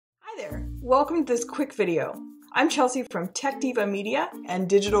there, welcome to this quick video. I'm Chelsea from Tech Diva Media and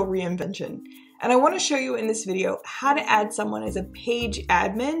Digital Reinvention, and I want to show you in this video how to add someone as a page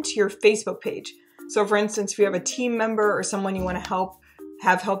admin to your Facebook page. So for instance, if you have a team member or someone you want to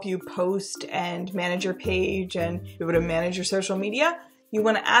help you post and manage your page and be able to manage your social media, you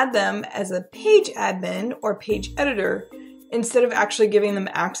want to add them as a page admin or page editor instead of actually giving them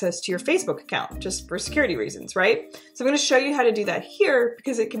access to your Facebook account, just for security reasons, right? So I'm going to show you how to do that here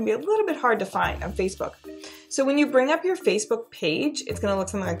because it can be a little bit hard to find on Facebook. So when you bring up your Facebook page, it's going to look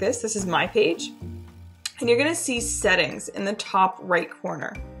something like this. This is my page. And you're going to see settings in the top right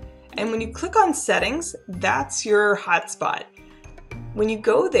corner. And when you click on settings, that's your hotspot. When you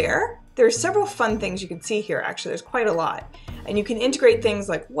go there, there's several fun things you can see here. Actually, there's quite a lot. And you can integrate things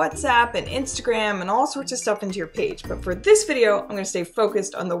like WhatsApp and Instagram and all sorts of stuff into your page. But for this video, I'm going to stay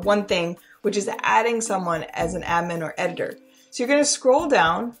focused on the one thing, which is adding someone as an admin or editor. So you're going to scroll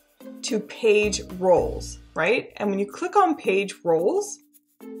down to page roles, right? And when you click on page roles,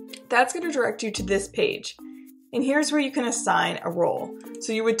 that's going to direct you to this page. And here's where you can assign a role.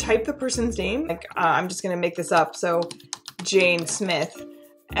 So you would type the person's name. Like, I'm just going to make this up. So Jane Smith.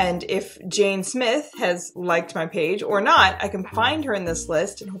 And if Jane Smith has liked my page or not, I can find her in this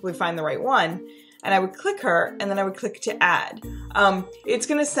list and hopefully find the right one. And I would click her and then I would click to add. It's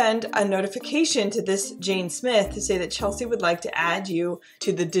going to send a notification to this Jane Smith to say that Chelsea would like to add you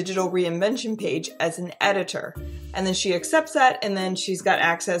to the Digital Reinvention page as an editor. And then she accepts that and then she's got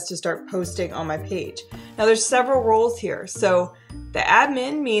access to start posting on my page. Now there's several roles here. So the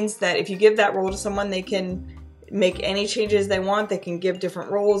admin means that if you give that role to someone, they can make any changes they want. They can give different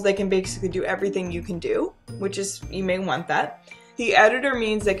roles. They can basically do everything you can do, which is, you may want that. The editor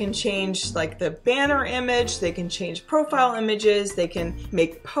means they can change like the banner image, they can change profile images, they can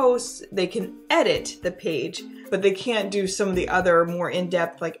make posts, they can edit the page, but they can't do some of the other more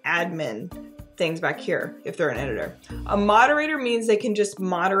in-depth like admin things back here if they're an editor. A moderator means they can just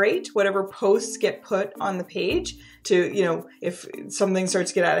moderate whatever posts get put on the page to, you know, if something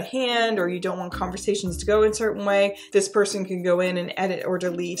starts to get out of hand or you don't want conversations to go in a certain way, this person can go in and edit or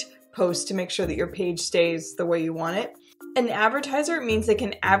delete posts to make sure that your page stays the way you want it. An advertiser means they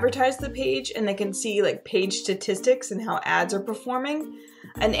can advertise the page and they can see like page statistics and how ads are performing.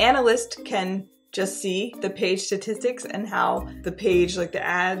 An analyst can just see the page statistics and how the page, like the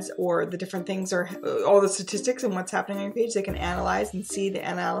ads or the different things are, all the statistics and what's happening on your page, they can analyze and see the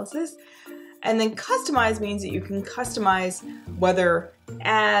analysis. And then customize means that you can customize whether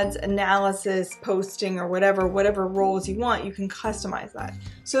ads, analysis, posting, or whatever roles you want, you can customize that.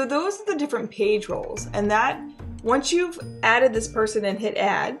 So those are the different page roles. And that, once you've added this person and hit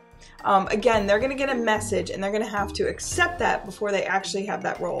add, again, they're going to get a message and they're going to have to accept that before they actually have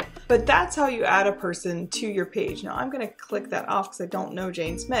that role. But that's how you add a person to your page. Now I'm going to click that off because I don't know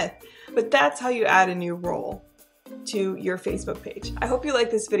Jane Smith, but that's how you add a new role to your Facebook page. I hope you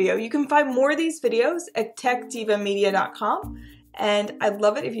like this video. You can find more of these videos at techdivamedia.com, and I'd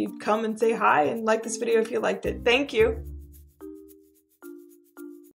love it if you'd come and say hi and like this video if you liked it. Thank you.